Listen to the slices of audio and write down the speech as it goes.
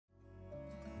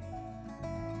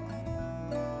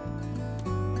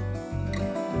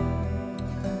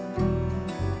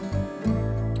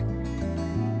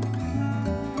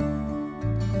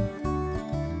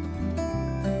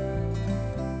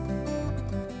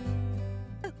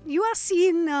you are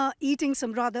seen eating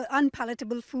some rather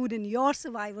unpalatable food in your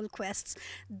survival quests.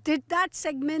 Did that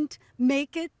segment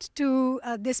make it to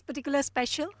this particular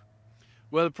special?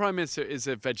 Well, the Prime Minister is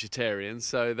a vegetarian,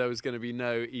 so there was going to be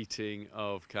no eating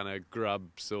of kind of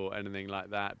grubs or anything like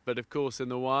that. But of course, in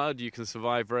the wild, you can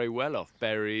survive very well off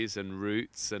berries and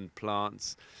roots and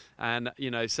plants. And,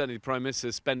 you know, certainly the Prime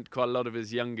Minister spent quite a lot of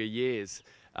his younger years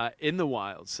in the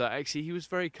wild. So actually, he was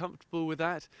very comfortable with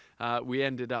that. We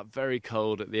ended up very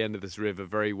cold at the end of this river,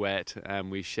 very wet,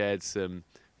 and we shared some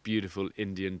beautiful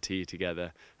Indian tea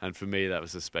together. And for me, that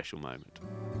was a special moment.